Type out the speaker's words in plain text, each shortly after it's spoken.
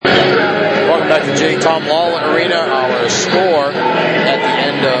WGA Tom Lawler Arena. Our score at the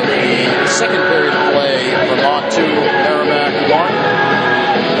end of the second period of play, Vermont 2, Merrimack 1.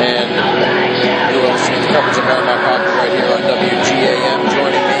 And you will see the coverage of Merrimack hockey right here on WGAM.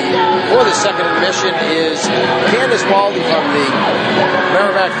 Joining me for the second admission is Candace Baldy from the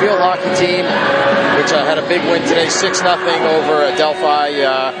Merrimack field hockey team, which had a big win today, 6-0 over Delphi.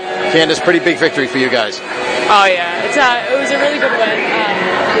 Candace, pretty big victory for you guys. Oh yeah, it was a really good win.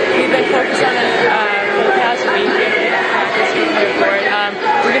 We've been focused on it for the past week.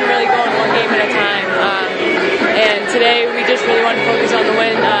 We're going to really go in one game at a time. And today we just really want to focus on the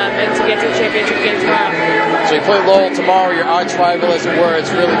win and to get to the championship game tomorrow. So you play Lowell tomorrow, your arch rival as it were.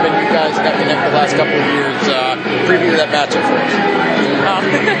 It's really been you guys neck and neck the last couple of years. Preview that matchup for us.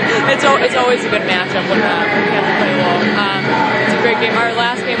 It's always a good matchup when we have to play Lowell. It's a great game. Our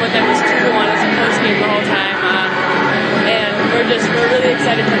last game with them was 2-1. It was a close game the whole time. And we're really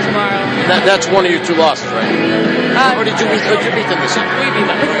excited for tomorrow. That's one of your two losses, right? Or did you beat them this year? We beat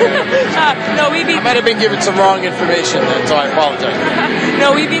them. No, we beat them. I might have been given some wrong information, so I apologize.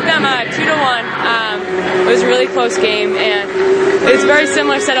 No, we beat them 2-1. It was a really close game, and it's a very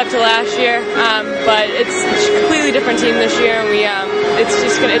similar setup to last year, but it's a completely different team this year, and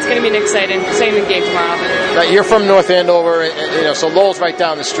it's going to be an exciting game tomorrow. Now, you're from North Andover, so Lowell's right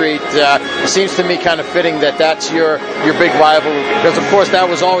down the street. It seems to me kind of fitting that that's your big rival, because of course that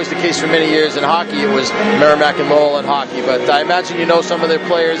was always the case for many years in hockey. It was Merrimack and Lowell in hockey, but I imagine you know some of their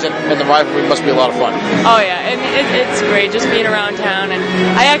players, and the rivalry must be a lot of fun. Oh yeah, and it's great just being around town, and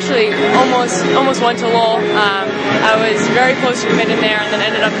I actually almost went to Lowell. I was very close to committing there, and then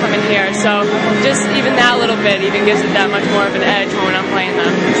ended up coming here. So just even that little bit even gives it that much more of an edge when I'm playing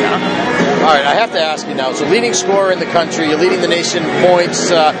them. So. All right, I have to ask you now. So leading scorer in the country, you're leading the nation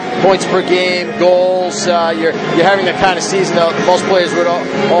points per game, goals. You're having the kind of season that most players would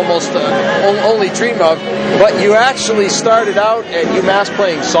almost only dream of. But you actually started out at UMass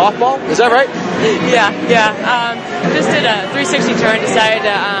playing softball. Is that right? Yeah. Just did a 360 turn. Decided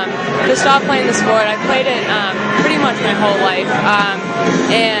to stop playing the sport. I played it pretty much my whole life,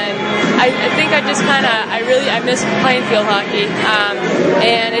 and I think I just I missed playing field hockey,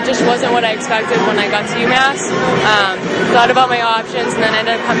 and it just wasn't what I expected when I got to UMass. Thought about my options, and then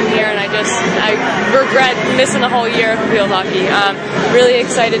ended up coming here, and I regret missing the whole year of field hockey. Really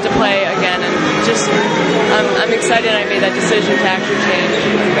excited to play again, and just I'm excited I made that decision to actually change.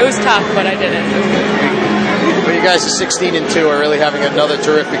 It was tough, but I did it. Well, you guys are 16-2, are really having another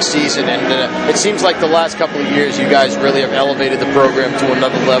terrific season, and it seems like the last couple of years you guys really have elevated the program to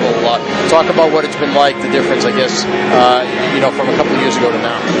another level. Talk about what it's been like, the difference, I guess, from a couple of years ago to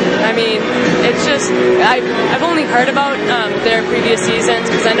now. I mean, it's just, I've only heard about their previous seasons,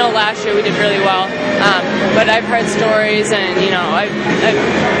 because I know last year we did really well, but I've heard stories, and,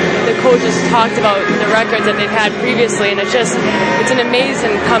 the coaches talked about the records that they've had previously, and it's an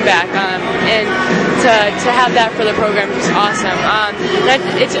amazing comeback, and to have that for the program is just awesome.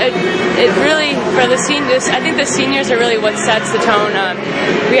 It really, for the seniors, I think the seniors are really what sets the tone.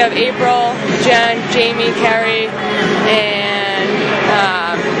 We have April, Jen, Jamie, Carrie, and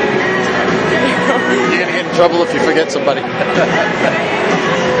you're going to get in trouble if you forget somebody.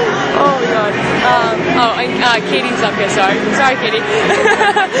 Oh God. And Katie's up here. Sorry, Katie.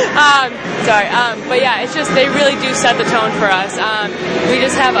 Sorry. But yeah, it's just they really do set the tone for us. We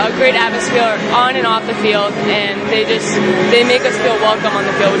just have a great atmosphere on and off the field, and they make us feel welcome on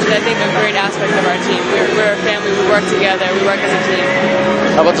the field, which is I think a great aspect of our team. We're a family. We work together. We work as a team.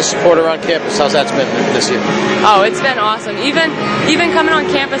 How about the support around campus? How's that been this year? Oh, it's been awesome. Even coming on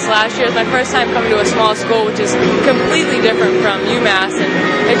campus last year was my first time coming to a small school, which is completely different from UMass, and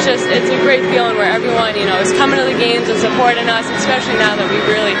it's a great feeling where everyone, is coming to the games and supporting us, especially now that we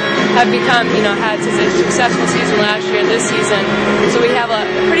really have become, had such a successful season last year, this season. So we have a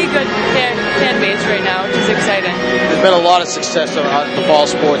pretty good fan base right now, which is exciting. There's been a lot of success on the fall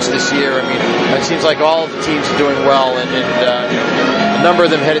sports this year. I mean, it seems like all of the teams are doing well, and a number of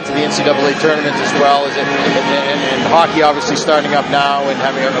them headed to the NCAA tournament as well. And hockey obviously starting up now and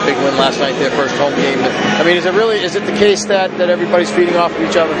having a big win last night, their first home game. I mean, is it the case that everybody's feeding off of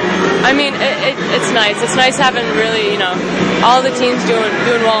each other? I mean, it's nice. It's nice having really, all the teams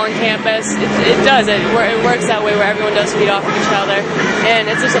doing well on campus. It does. It works that way where everyone does feed off of each other, and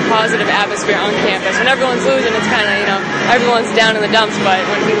it's just a positive atmosphere on campus. When everyone's losing, it's kind of, everyone's down in the dumps. But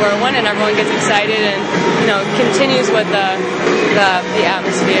when people are winning, everyone gets excited and continues with the the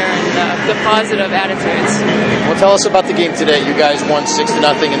atmosphere and the positive attitudes. Well, tell us about the game today. You guys won 6-0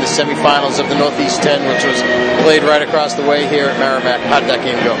 in the semifinals of the Northeast 10, which was played right across the way here at Merrimack. How did that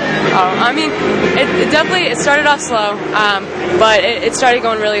game go? I mean, it started off slow, but it started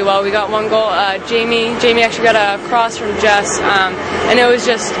going really well. We got one goal. Jamie actually got a cross from Jess, and it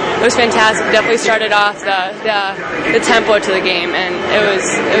was fantastic. Definitely started off the tempo to the game, and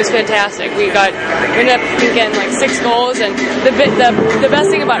it was fantastic. We ended up getting like 6 goals, and the best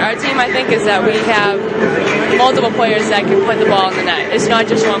thing about our team, I think, is that we have multiple players that can put the ball in the net. It's not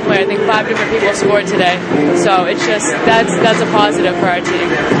just one player. I think 5 different people scored today, so it's just that's a positive for our team.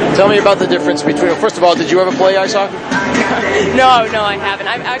 Tell me about the difference between. First of all, did you ever play ice hockey? No, I haven't.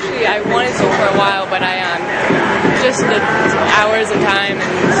 I wanted to for a while, but just the hours and time,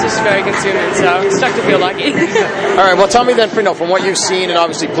 and it's just very consuming, so stuck to feel lucky. All right, well, tell me then, from what you've seen and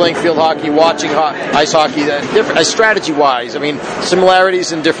obviously playing field hockey, watching ice hockey, strategy-wise, I mean,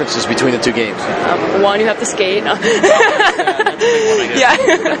 similarities and differences between the two games. One, you have to skate. No. Yeah.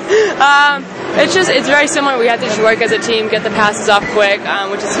 It's very similar. We have to just work as a team, get the passes off quick,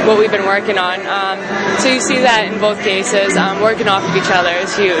 which is what we've been working on. So you see that in both cases. Working off of each other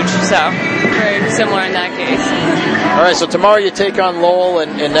is huge. So very similar in that case. All right. So tomorrow you take on Lowell,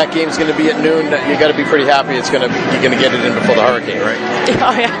 and that game's going to be at noon. You got to be pretty happy. You're going to get it in before the hurricane, right?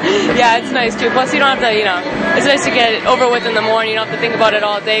 Oh yeah. Yeah, it's nice too. Plus you don't have to, it's nice to get it over with in the morning. You don't have to think about it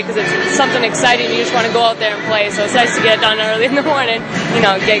all day because it's something exciting. You just want to go out there and play. So it's nice to get it done early in the morning.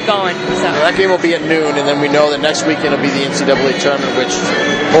 Get going. So. Well, that game will be at noon, and then we know that next weekend will be the NCAA tournament, which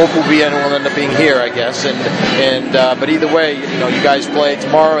hope will end up being here, I guess. But either way, you guys play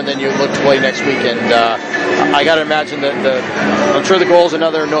tomorrow, and then you look to play next weekend. I got to imagine that I'm sure the goal is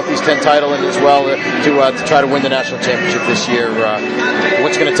another Northeast 10 title, and as well to try to win the national championship this year.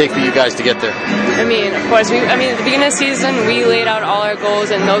 What's going to take for you guys to get there? I mean, of course, at the beginning of the season, we laid out all our goals,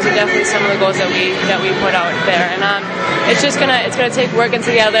 and those are definitely some of the goals that we put out there. And it's gonna take working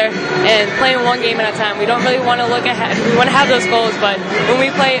together and playing one game at a time. We don't really want to look ahead. We want to have those goals, but when we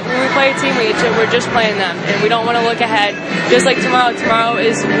play a team, we're just playing them, and we don't want to look ahead. Just like tomorrow. Tomorrow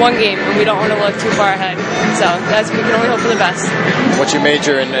is one game, and we don't want to look too far ahead. So we can only hope for the best. What's your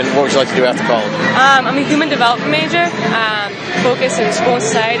major, and what would you like to do after college? I'm a human development major, focused in school and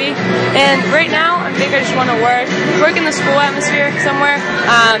society. And right now, I think I just want to work in the school atmosphere somewhere,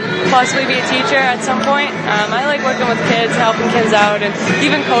 possibly be a teacher at some point. I like working with kids, helping kids out, and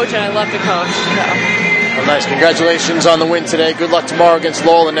even coaching. I love to coach. So. Well, nice. Congratulations on the win today. Good luck tomorrow against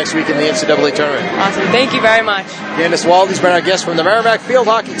Lowell and next week in the NCAA tournament. Awesome. Thank you very much. Candace Waldy's been our guest from the Merrimack field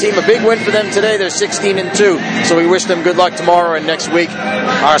hockey team. A big win for them today. They're 16-2. So we wish them good luck tomorrow and next week.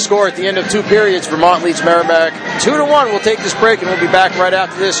 Our score at the end of 2 periods, Vermont leads Merrimack 2-1. We'll take this break and we'll be back right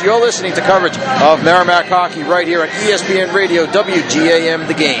after this. You're listening to coverage of Merrimack hockey right here on ESPN Radio, WGAM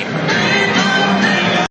The Game.